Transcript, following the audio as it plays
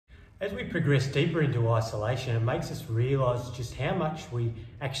As we progress deeper into isolation, it makes us realise just how much we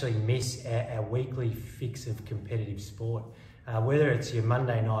actually miss our weekly fix of competitive sport. Whether it's your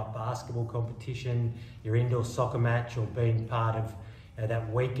Monday night basketball competition, your indoor soccer match, or being part of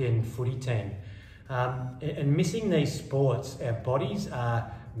that weekend footy team. And missing these sports, our bodies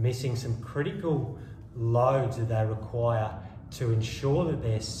are missing some critical loads that they require to ensure that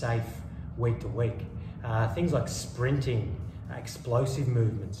they're safe week to week. Things like sprinting, explosive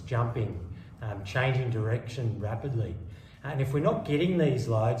movements, jumping, changing direction rapidly. And if we're not getting these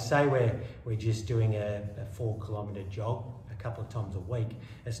loads, say we're just doing a 4-kilometre jog a couple of times a week,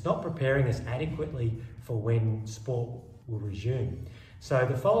 it's not preparing us adequately for when sport will resume. So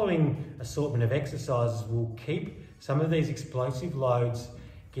the following assortment of exercises will keep some of these explosive loads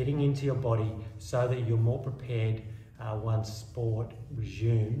getting into your body so that you're more prepared once sport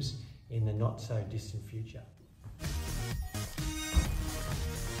resumes in the not so distant future.